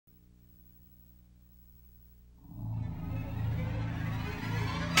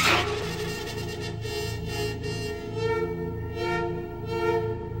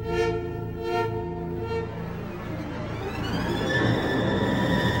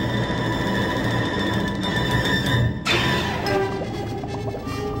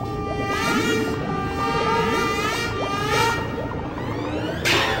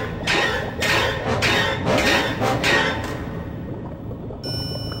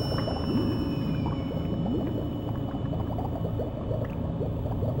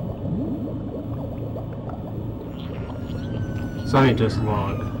Scientist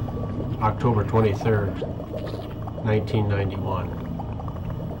log, October 23rd,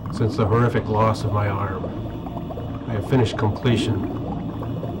 1991. Since the horrific loss of my arm, I have finished completion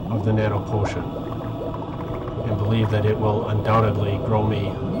of the Nano potion and believe that it will undoubtedly grow me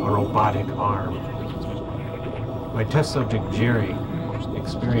a robotic arm. My test subject, Jerry,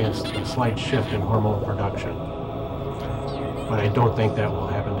 experienced a slight shift in hormone production, but I don't think that will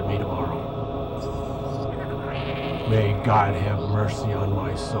happen to me tomorrow. May God have mercy on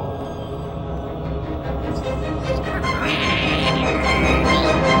my soul.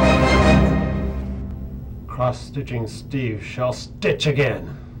 Cross-stitching Steve shall stitch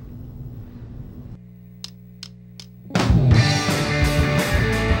again.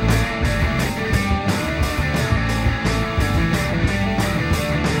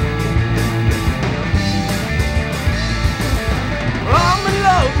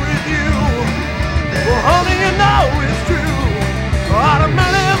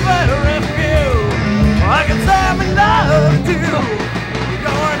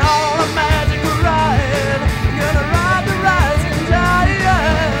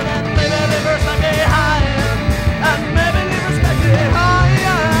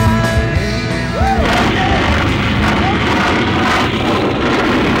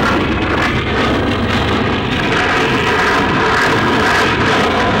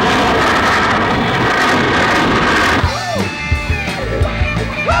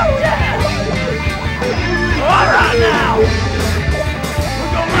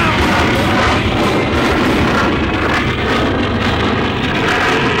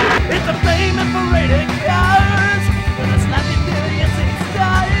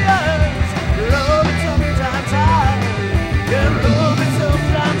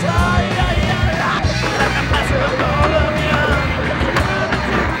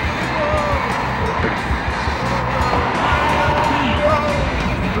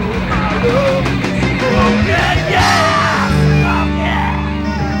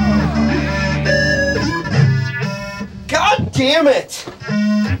 Damn it!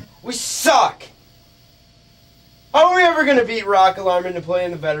 We suck! How are we ever gonna beat Rock Alarm into playing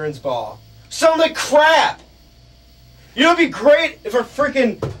the Veterans Ball? Sound like crap! You know, it'd be great if our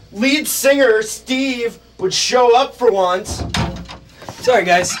freaking lead singer, Steve, would show up for once. Sorry,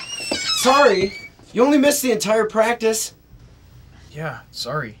 guys. Sorry? You only missed the entire practice. Yeah,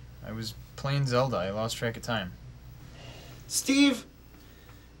 sorry. I was playing Zelda. I lost track of time. Steve,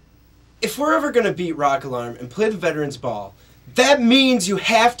 if we're ever gonna beat Rock Alarm and play the Veterans Ball, that means you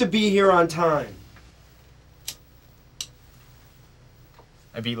have to be here on time.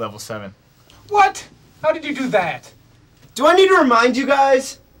 I beat level 7. What? How did you do that? Do I need to remind you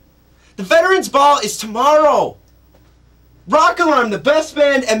guys? The Veterans Ball is tomorrow. Rock Alarm, the best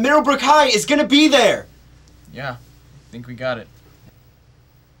band at Middlebrook High, is gonna be there. Yeah, I think we got it.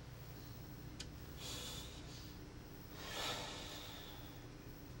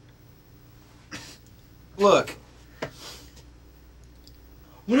 Look,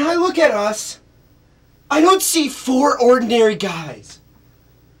 when I look at us, I don't see 4 ordinary guys.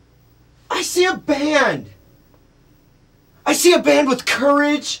 I see a band. I see a band with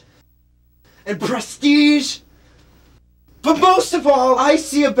courage and prestige. But most of all, I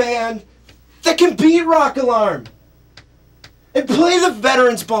see a band that can beat Rock Alarm and play the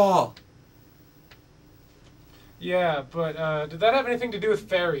Veterans Ball. Yeah, but did that have anything to do with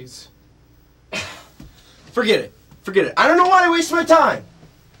fairies? Forget it. Forget it. I don't know why I waste my time.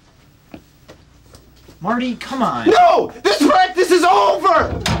 Marty, come on. No! This practice is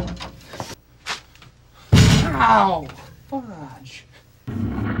over! Ow! Fudge.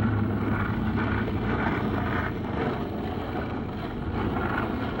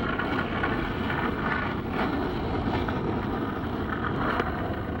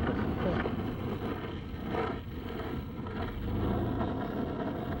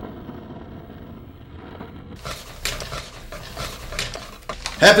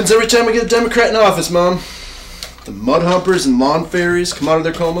 Happens every time we get a Democrat in office, Mom. The mud humpers and lawn fairies come out of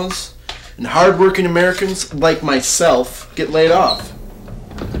their comas, and hard-working Americans like myself get laid off.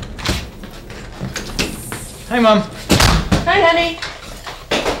 Hi, Mom. Hi, honey.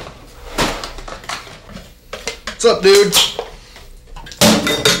 What's up, dude?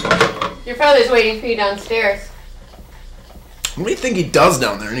 Your father's waiting for you downstairs. What do you think he does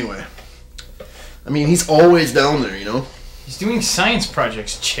down there, anyway? I mean, he's always down there, you know? He's doing science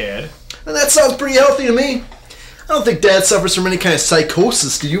projects, Chad. And that sounds pretty healthy to me. I don't think Dad suffers from any kind of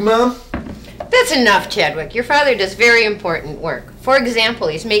psychosis, do you, Mom? That's enough, Chadwick. Your father does very important work. For example,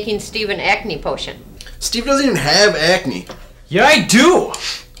 he's making Steve an acne potion. Steve doesn't even have acne. Yeah, I do!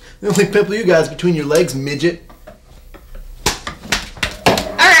 The only pimple you got is between your legs, midget.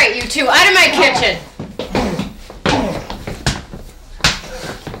 two out of my kitchen.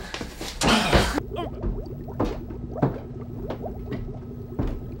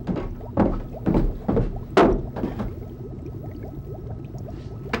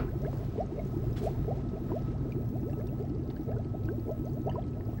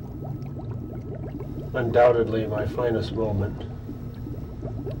 Undoubtedly my finest moment.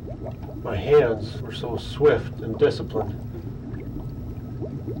 My hands were so swift and disciplined.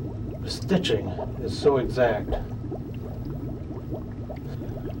 The stitching is so exact.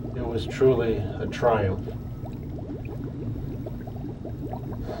 It was truly a triumph.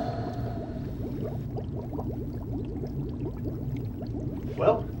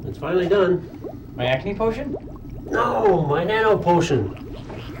 Well, it's finally done. My acne potion? No, my nano potion.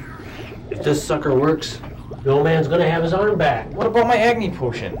 If this sucker works, the old man's gonna have his arm back. What about my acne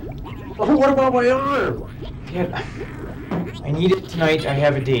potion? Oh, what about my arm? Dad, I need it tonight. I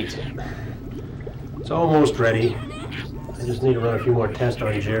have a date. It's almost ready. I just need to run a few more tests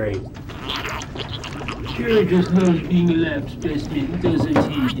on Jerry. Jerry just loves being a lab specimen, doesn't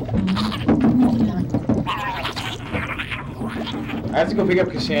he? I have to go pick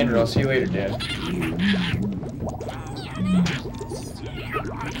up Cassandra. I'll see you later, Dad.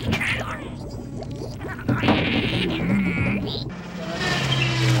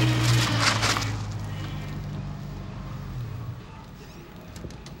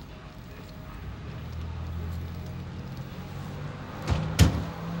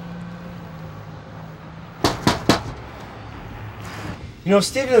 You know, if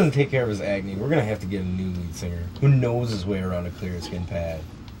Steve doesn't take care of his acne, we're gonna have to get a new lead singer who knows his way around a clear skin pad.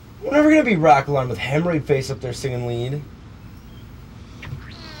 We're never gonna be Rock Alarm with Hemorrhoid Face up there singing lead.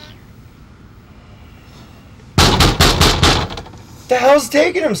 The hell's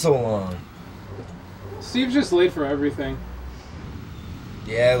taking him so long? Steve's just late for everything.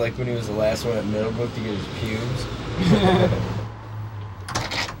 Yeah, like when he was the last one at Middlebrook to get his pubes.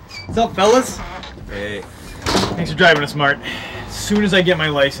 What's up, fellas? Hey. Thanks for driving us, Mart. As soon as I get my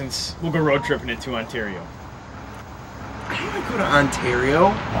license, we'll go road tripping it to Ontario. I don't want to go to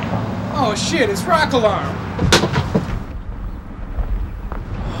Ontario. Oh shit, it's Rock Alarm!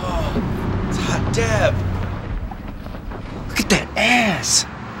 Oh, it's Hot Deb. Look at that ass.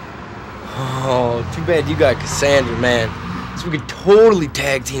 Oh, too bad you got Cassandra, man. So we could totally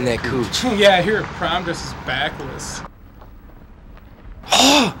tag team that cooch. Yeah, I hear prom dress is backless.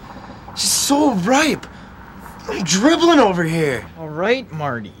 Oh, she's so ripe. I'm dribbling over here. All right,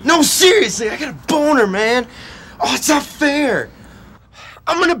 Marty. No, seriously, I got a boner, man. Oh, it's not fair.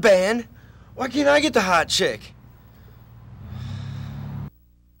 I'm in a band. Why can't I get the hot chick?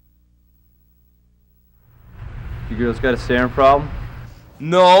 You girls got a staring problem?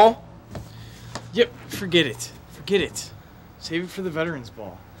 No. Yep, forget it. Forget it. Save it for the Veterans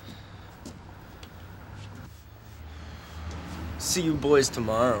Ball. See you boys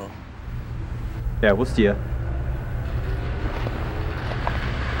tomorrow. Yeah, we'll see ya.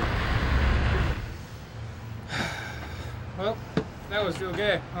 Well, that was real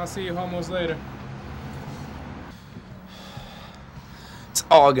gay. I'll see you homos later. It's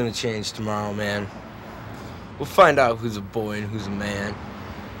all gonna change tomorrow, man. We'll find out who's a boy and who's a man.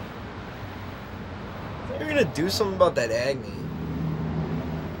 You're gonna do something about that acne.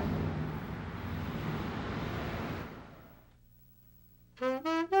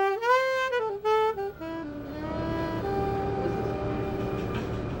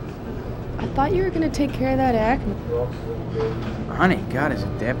 I thought you were gonna take care of that acne. Honey, God, is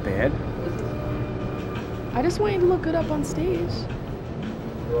it that bad? I just want you to look good up on stage.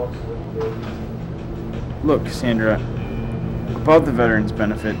 Look, Cassandra, about the veterans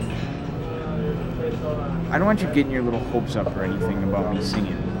benefit, I don't want you getting your little hopes up or anything about me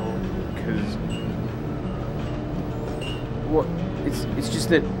singing, because, well, it's just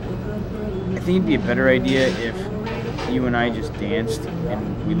that I think it'd be a better idea if you and I just danced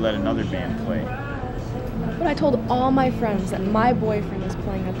and we let another band play. But I told all my friends that my boyfriend is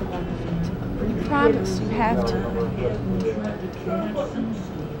playing at the benefit. You promised you have to.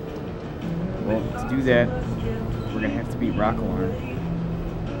 Well, to do that, we're gonna have to beat Rock Alarm.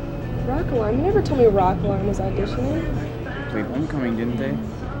 Rock Alarm? You never told me Rock Alarm was auditioning. Played Homecoming, didn't they?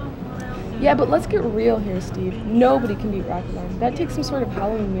 Yeah, but let's get real here, Steve. Nobody can beat Rock Alarm. That takes some sort of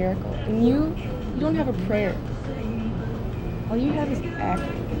Halloween miracle. And you don't have a prayer. All you have is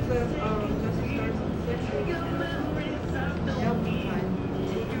acting.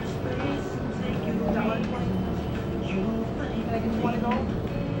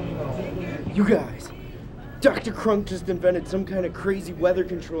 You guys, Dr. Crunk just invented some kind of crazy weather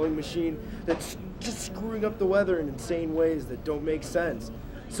controlling machine that's just screwing up the weather in insane ways that don't make sense.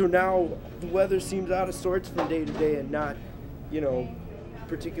 So now the weather seems out of sorts from day to day and not, you know,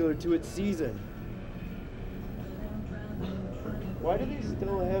 particular to its season. Why do they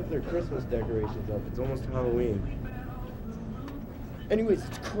still have their Christmas decorations up? It's almost Halloween. Anyways,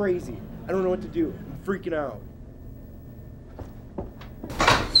 it's crazy. I don't know what to do. I'm freaking out.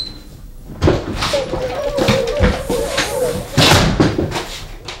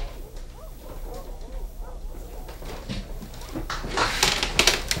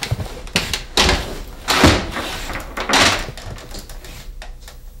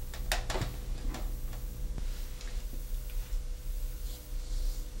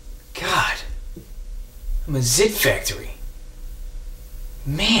 God, I'm a zit factory.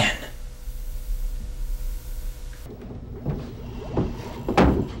 Man.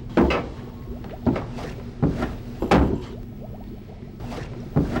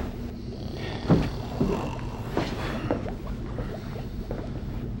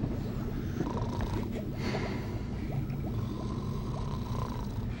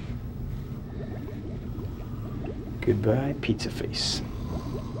 Goodbye, pizza face.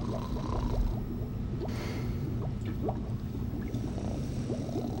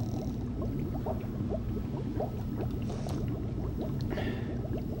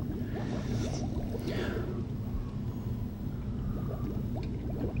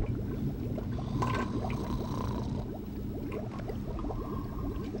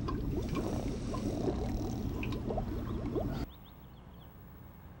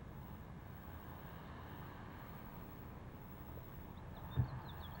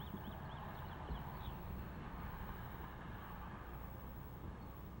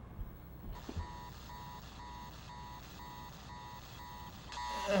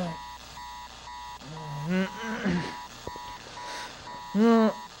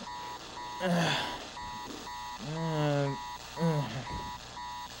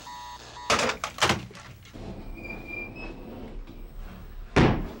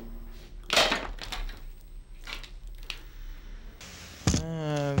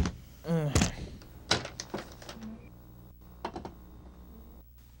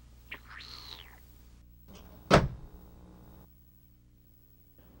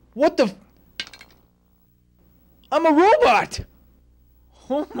 What the I'm a robot!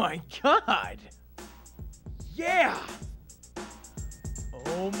 Oh my god! Yeah!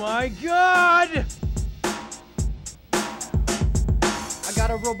 Oh my god! I got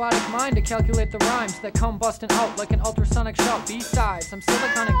a robotic mind to calculate the rhymes that come busting out like an ultrasonic shout. Besides, I'm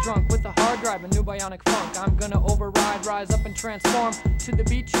siliconic drunk with a hard drive, a new bionic funk. I'm gonna override, rise up and transform to the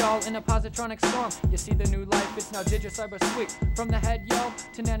beat, y'all, in a positronic storm. You see the new life, it's now cyber sweet. From the head, yo,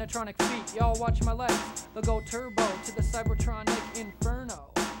 to nanotronic feet. Y'all watch my legs, they'll go turbo to the cybertronic inferno.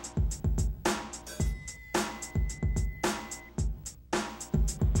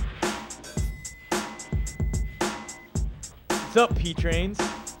 What's up, P-Trains?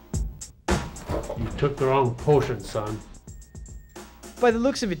 You took the wrong potion, son. By the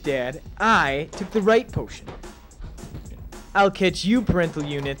looks of it, Dad, I took the right potion. I'll catch you, parental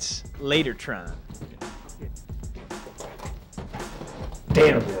units, later, Tron.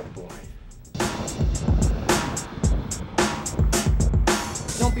 Damn that boy.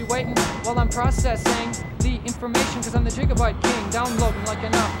 Don't be waiting while I'm processing the information, cause I'm the gigabyte king, downloading like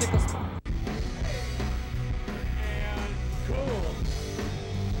an optical.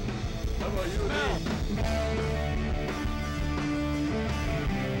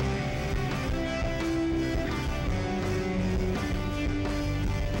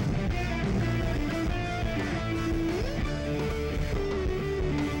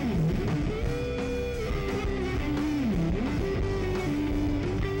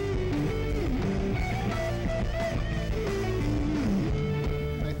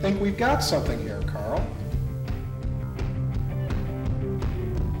 I think we've got something here, Carl.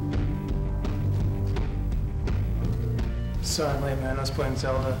 Sorry, I'm late, man. I was playing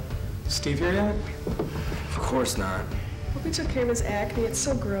Zelda. Is Steve here yet? Of course not. Hope you took care of his acne. It's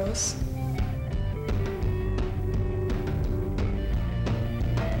so gross.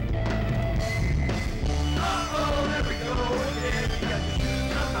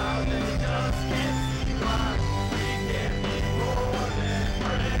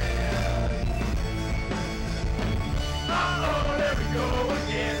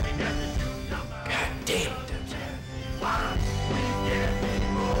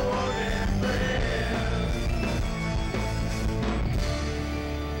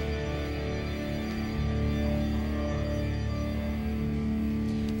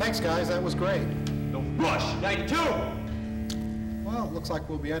 Thanks, guys. That was great. No rush. Night two. Well, it looks like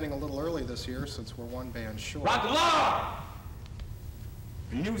we'll be ending a little early this year since we're one band short. Rock the law.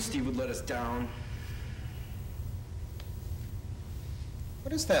 I knew Steve would let us down.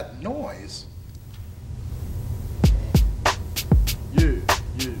 What is that noise? Yeah.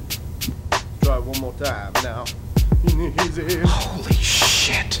 Try it one more time now. In his ear. Holy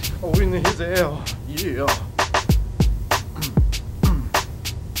shit! Oh, in his ear. Yeah.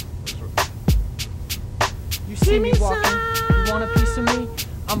 You see me walking? You want a piece of me?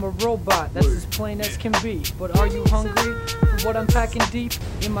 I'm a robot, that's as plain as can be. But are you hungry for what I'm packing deep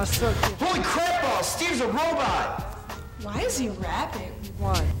in my circuit? Holy crap balls, Steve's a robot! Why is he rapping?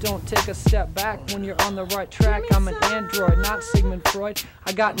 Why? Don't take a step back when you're on the right track. I'm an android, not Sigmund Freud.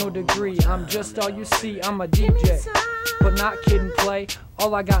 I got no degree, I'm just all you see. I'm a DJ, but not kid and play.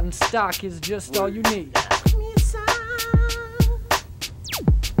 All I got in stock is just all you need.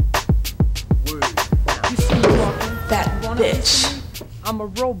 You see me walking? That bitch. I'm a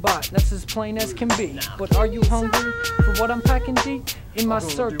robot, that's as plain as can be. But are you hungry for what I'm packing deep? In my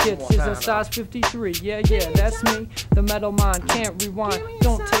circuits is a size 53. Yeah, that's me. The metal mind can't rewind.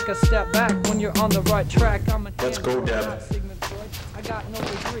 Don't take a step back when you're on the right track. I'm an Let's go, Deb. I got no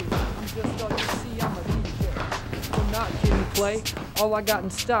degree. I'm just all you see. I'm a DJ. I'm not kidding play. All I got in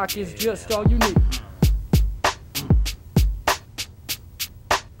stock is just all you need.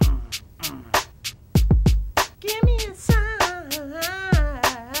 Give me a sign.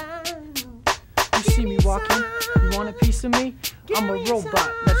 You see me walking? You want a piece of me? I'm a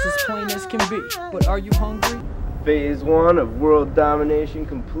robot, that's as plain as can be. But are you hungry? Phase 1 of world domination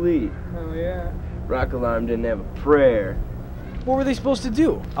complete. Oh yeah. Rock Alarm didn't have a prayer. What were they supposed to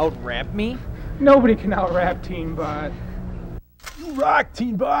do? Out-rap me? Nobody can out-rap Teenbot. You rock,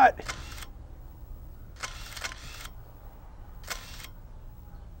 Teenbot!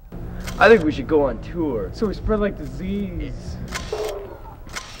 I think we should go on tour. So we spread like disease.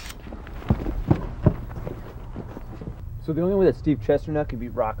 So the only way that Steve Chesternut could beat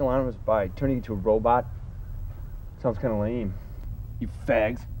Rock Alarm was by turning into a robot? Sounds kind of lame. You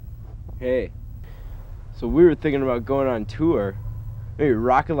fags. Hey, so we were thinking about going on tour. Maybe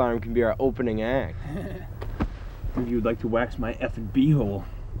Rock Alarm can be our opening act. If you would like to wax my effing beehole.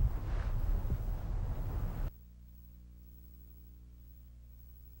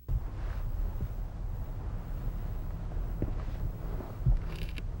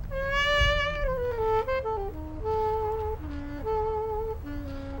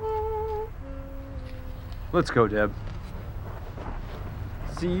 Let's go, Deb.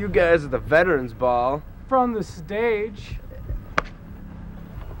 See you guys at the Veterans Ball. From the stage.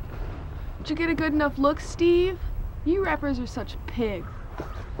 Did you get a good enough look, Steve? You rappers are such pigs.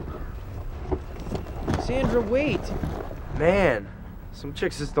 Sandra, wait. Man, some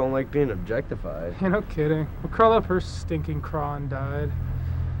chicks just don't like being objectified. Yeah, no kidding. We'll curl up her stinking craw and died.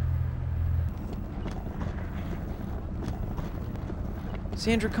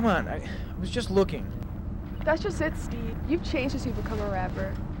 Sandra, come on. I was just looking. That's just it, Steve. You've changed since you've become a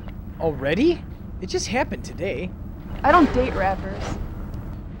rapper. Already? It just happened today. I don't date rappers.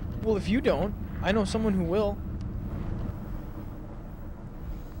 Well, if you don't, I know someone who will.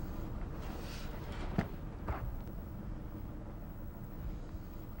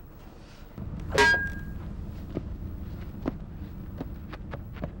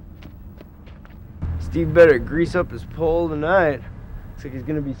 Steve better grease up his pole tonight. Looks like he's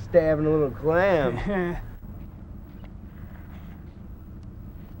gonna be stabbing a little clam.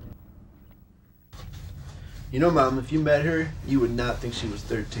 You know, Mom, if you met her, you would not think she was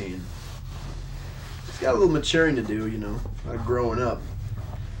 13. She's got a little maturing to do, you know, a lot of growing up.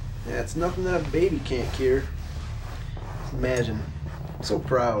 Yeah, it's nothing that a baby can't cure. Just imagine. I'm so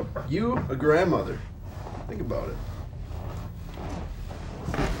proud. You, a grandmother. Think about it.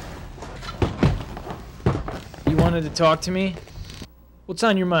 You wanted to talk to me? What's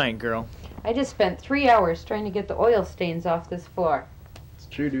on your mind, girl? I just spent 3 hours trying to get the oil stains off this floor. It's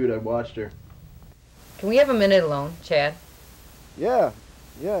true, dude. I watched her. Can we have a minute alone, Chad? Yeah,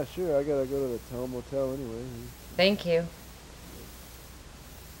 sure. I gotta go to the town motel anyway. Thank you.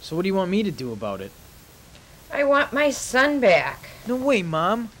 So what do you want me to do about it? I want my son back. No way,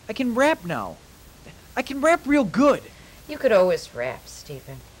 Mom. I can rap now. I can rap real good. You could always rap,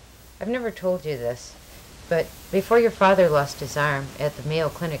 Stephen. I've never told you this, but before your father lost his arm at the Mayo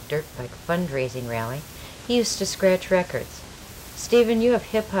Clinic Dirt Bike fundraising rally, he used to scratch records. Stephen, you have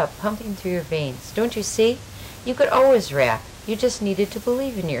hip-hop pumping through your veins. Don't you see? You could always rap. You just needed to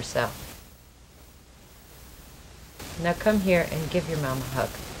believe in yourself. Now come here and give your mom a hug.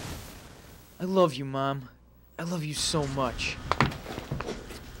 I love you, Mom. I love you so much.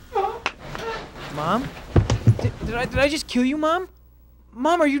 Mom? Did I just kill you, Mom?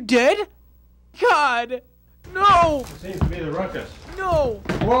 Mom, are you dead? God! No! Seems to be the ruckus. No!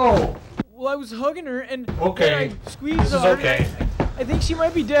 Whoa! Well, I was hugging her and Okay. then I squeezed This is hard. okay. I think she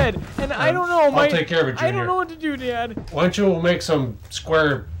might be dead, and I don't know. I'll take care of it, I don't Junior. know what to do, Dad. Why don't you make some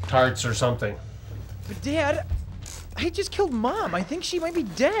square tarts or something? But Dad, I just killed Mom. I think she might be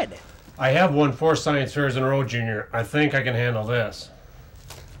dead. I have won 4 science fairs in a row, Junior. I think I can handle this.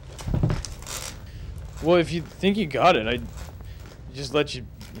 Well, if you think you got it, I'd just let you.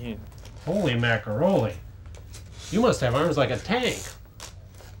 Holy macaroni. You must have arms like a tank.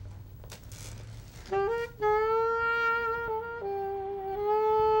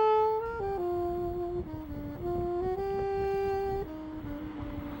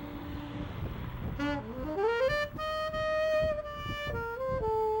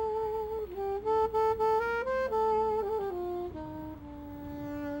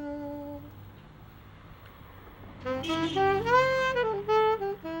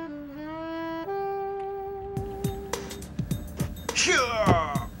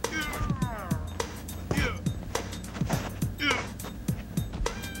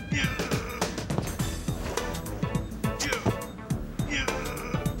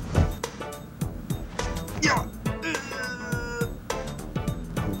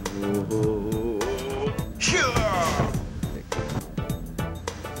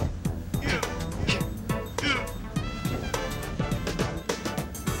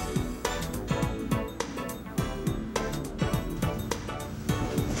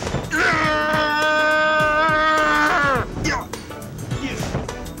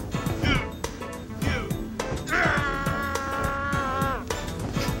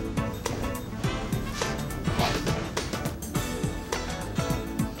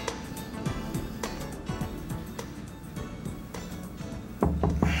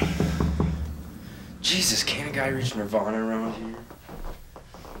 Jesus, can't a guy reach Nirvana around here?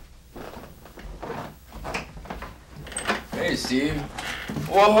 Hey, Steve.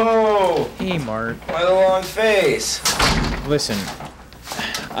 Whoa! Hey, Mark. Why the long face? Listen,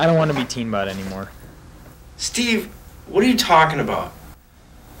 I don't want to be Teenbot anymore. Steve, what are you talking about?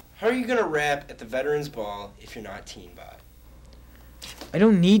 How are you gonna rap at the Veterans Ball if you're not Teenbot? I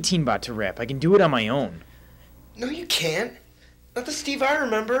don't need Teenbot to rap. I can do it on my own. No, you can't. Not the Steve I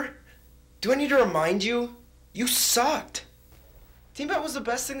remember. Do I need to remind you? You sucked. Teenbot was the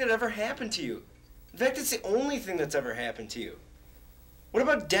best thing that ever happened to you. In fact, it's the only thing that's ever happened to you. What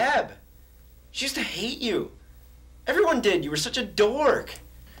about Deb? She used to hate you. Everyone did. You were such a dork.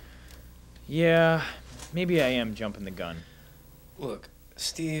 Yeah, maybe I am jumping the gun. Look,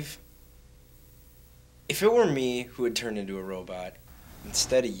 Steve, if it were me who had turned into a robot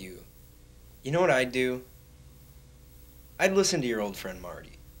instead of you, you know what I'd do? I'd listen to your old friend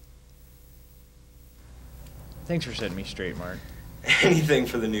Marty. Thanks for setting me straight, Mark. Anything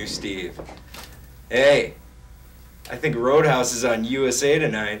for the new Steve. Hey, I think Roadhouse is on USA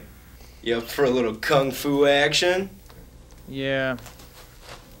tonight. You up for a little kung fu action? Yeah,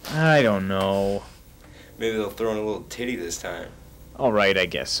 I don't know. Maybe they'll throw in a little titty this time. All right, I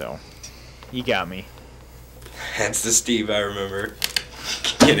guess so. You got me. That's the Steve I remember.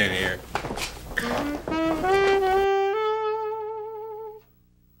 Get in here.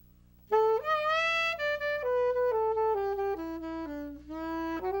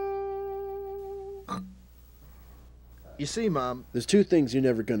 You see, Mom, there's 2 things you're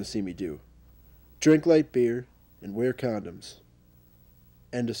never gonna see me do. Drink light beer and wear condoms.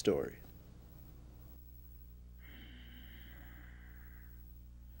 End of story.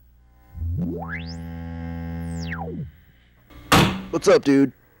 What's up,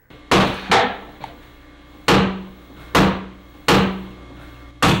 dude?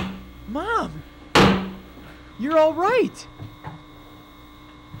 Mom! You're all right!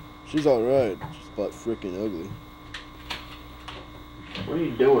 She's alright. She's butt freaking ugly. What are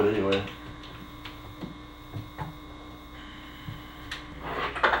you doing anyway?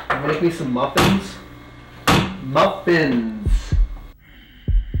 Make me some muffins? Muffins!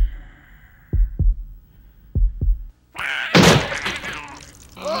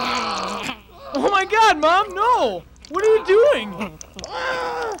 Oh my god, Mom, no! What are you doing?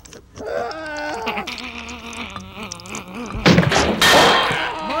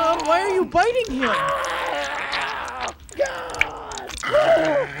 Mom, why are you biting him?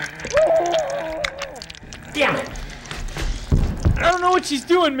 Damn it! I don't know what she's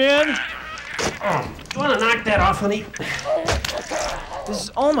doing, man. Oh, you want to knock that off, honey? This is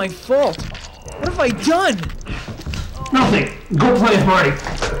all my fault. What have I done? Nothing. Go play with Marty.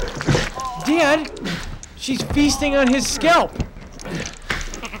 Dad, she's feasting on his scalp.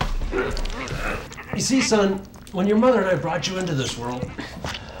 You see, son, when your mother and I brought you into this world,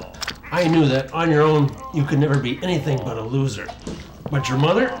 I knew that on your own you could never be anything but a loser. But your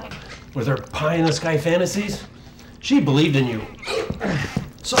mother, with her pie-in-the-sky fantasies, she believed in you.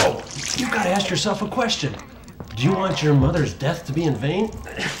 So, you've got to ask yourself a question. Do you want your mother's death to be in vain?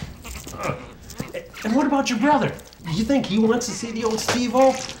 And what about your brother? Do you think he wants to see the old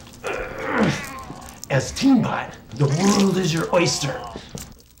Steve-O? As Teenbot, the world is your oyster.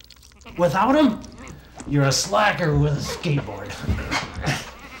 Without him, you're a slacker with a skateboard.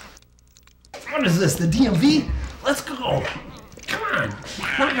 What is this, the DMV? Let's go. Come on,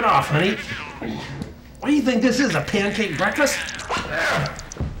 knock it off, honey. What do you think this is, a pancake breakfast?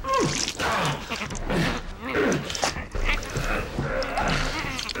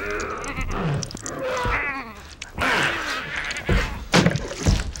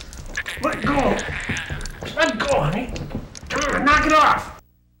 Let go. Let go, honey. Come on, knock it off.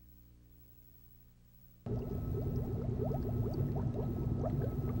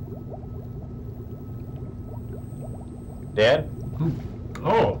 Dad?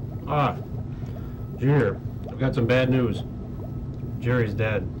 Oh, Junior, I've got some bad news. Jerry's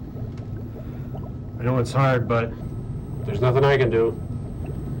dead. I know it's hard, but there's nothing I can do.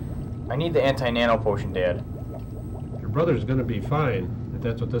 I need the anti-nano potion, Dad. Your brother's gonna be fine, if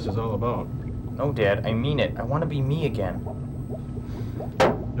that's what this is all about. No, Dad, I mean it. I want to be me again.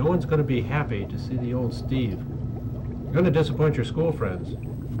 No one's gonna be happy to see the old Steve. You're gonna disappoint your school friends.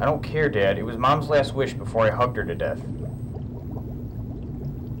 I don't care, Dad. It was Mom's last wish before I hugged her to death.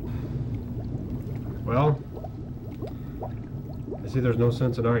 Well, I see there's no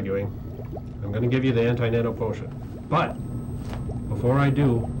sense in arguing. I'm going to give you the anti-nano potion. But, before I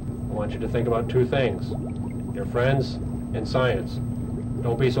do, I want you to think about two things. Your friends and science.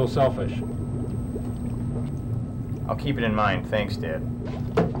 Don't be so selfish. I'll keep it in mind. Thanks, Dad.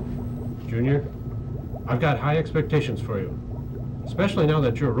 Junior, I've got high expectations for you. Especially now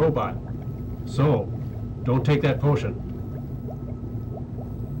that you're a robot. So, don't take that potion.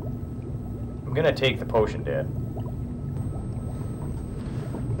 I'm gonna take the potion, Dad.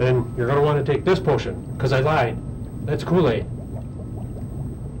 Then you're gonna want to take this potion, because I lied. That's Kool-Aid.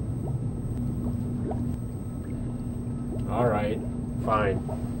 All right, fine.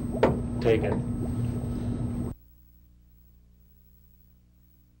 Take it.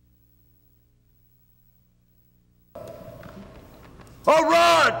 All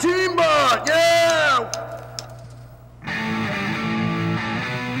right, Teenbot, yeah!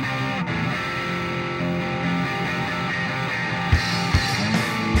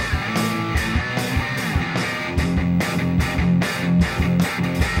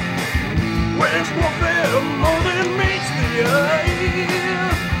 When's warfare more than meets the eye?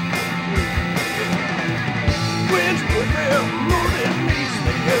 When's warfare more than meets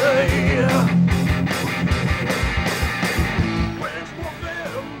the eye?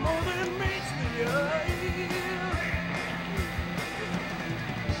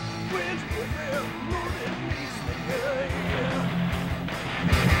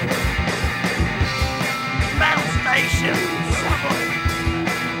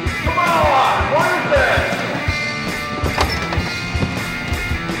 Come on, what is this?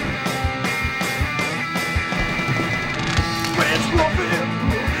 When's warfare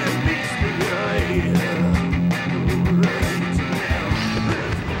meets the eye?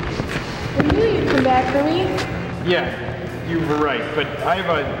 I knew you'd come back for me. Yeah, you were right, but I have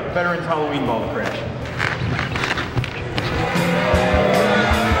a Veterans Halloween ball to crash.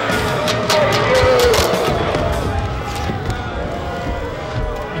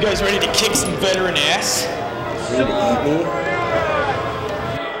 You guys ready to kick some veteran ass? Ready to eat me?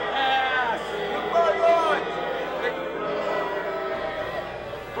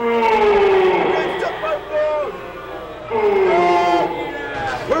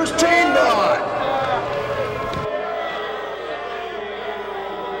 Where's Teenbot?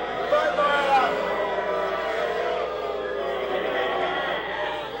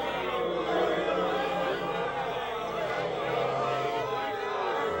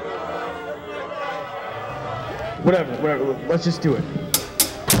 Whatever, let's just do it.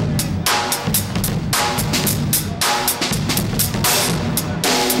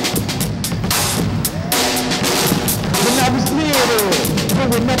 When I was little, there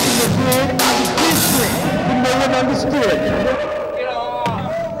was nothing was good, I was different, but no one understood.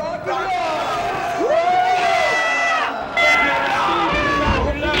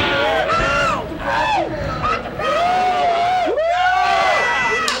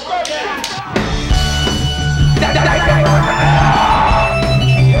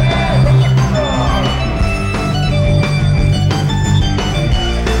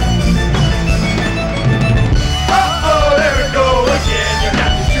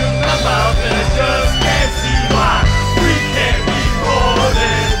 Just can't see why we can't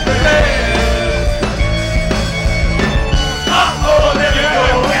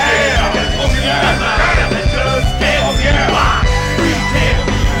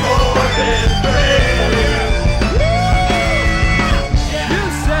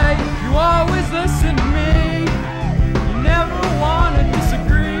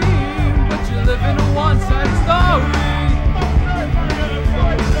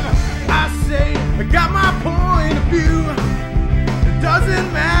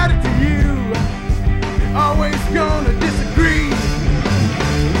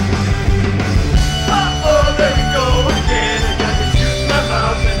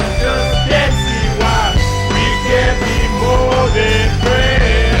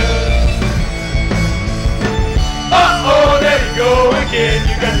again.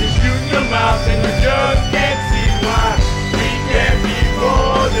 You got to shoot in your mouth and you just can't see why we can't be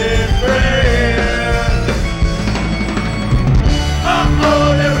more than friends.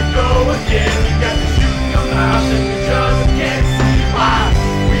 Uh-oh, there we go again. You got to shoot in your mouth and you just can't see why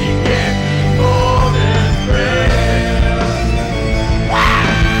we can't be more than friends.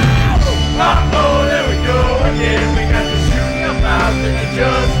 Uh-oh, there we go again. We got to shoot in your mouth and you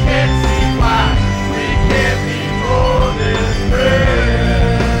just can't see why we can't be more than friends.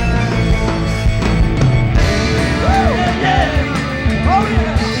 Oh yeah! Oh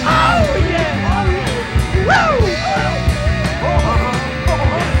yeah! Oh yeah! Woo!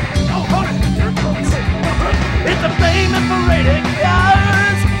 It's a famous parading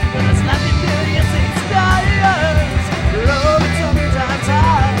cars. Gonna slap you till you see scars. Love it sometimes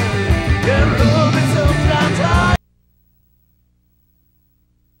high. Yeah, love it sometimes high.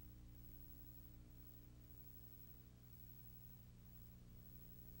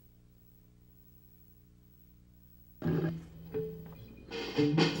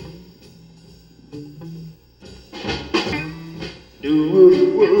 Do you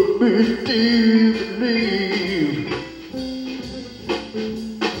want me to believe?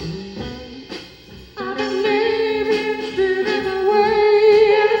 I believe in stealing away.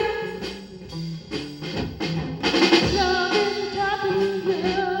 Love is tough,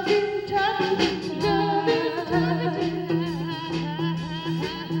 love is tough, love is tough.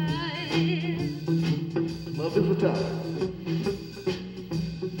 Love is tough.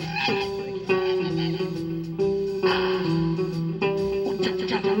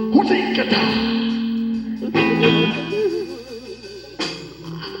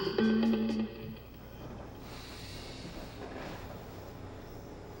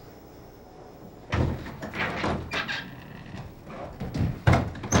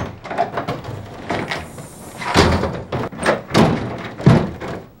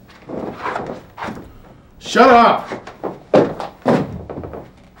 Shut up!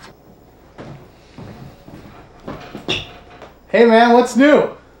 Hey man, what's new?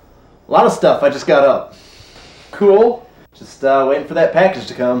 A lot of stuff. I just got up. Cool. Just waiting for that package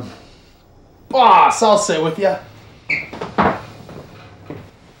to come. Boss, I'll sit with ya.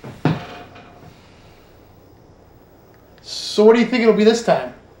 So what do you think it'll be this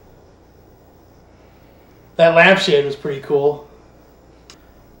time? That lampshade was pretty cool.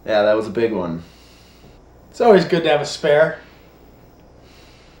 Yeah, that was a big one. It's always good to have a spare.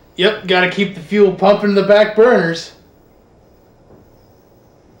 Yep, gotta keep the fuel pumping in the back burners.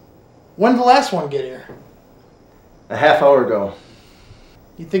 When did the last one get here? A half hour ago.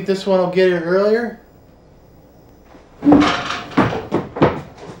 You think this one will get here earlier?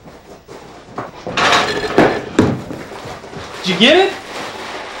 Did you get it?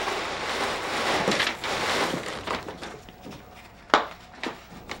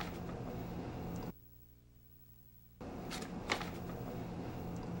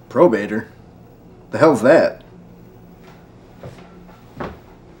 Probator? The hell's that?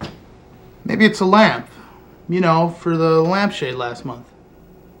 Maybe it's a lamp. You know, for the lampshade last month.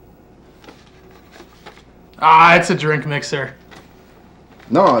 Ah, it's a drink mixer.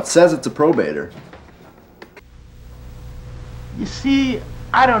 No, it says it's a probator. You see,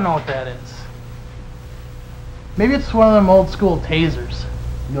 I don't know what that is. Maybe it's one of them old school tasers.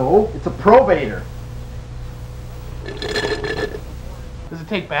 No, it's a probator. Does it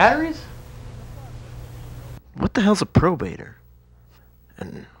take batteries? What the hell's a probator?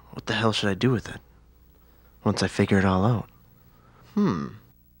 And what the hell should I do with it? Once I figure it all out.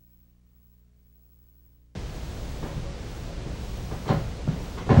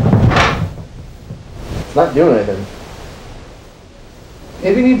 It's not doing anything.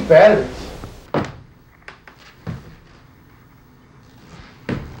 Maybe it needs batteries.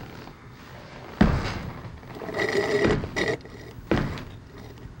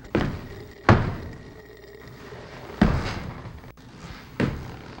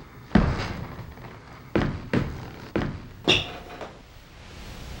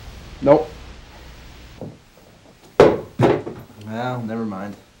 Nope. Well, never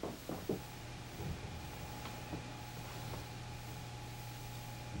mind.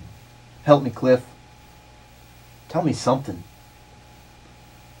 Help me, Cliff. Tell me something.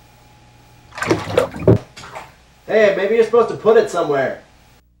 Hey, maybe you're supposed to put it somewhere.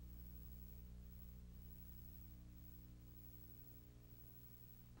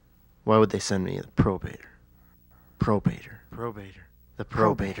 Why would they send me the probator? Probator. The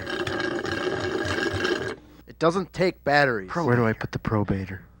probator. It doesn't take batteries. Where do I put the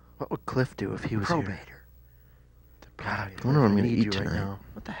probator? What would Cliff do if he was here? God, I wonder what I'm gonna eat tonight. now.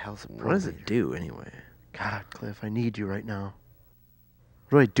 What the hell's a probator? What does it do anyway? God, Cliff, I need you right now.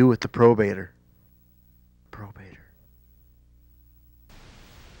 What do I do with the probator? Probator.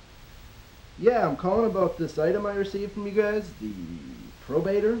 Yeah, I'm calling about this item I received from you guys, the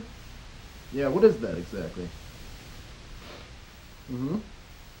probator. Yeah, what is that exactly? Mm-hmm.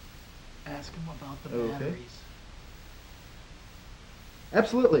 Ask him about the Okay. batteries.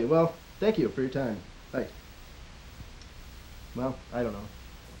 Absolutely. Well, thank you for your time. Thanks. Well, I don't know.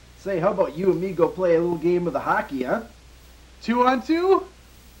 Say, how about you and me go play a little game of the hockey, huh? 2-on-2?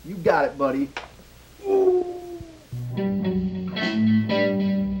 You got it, buddy.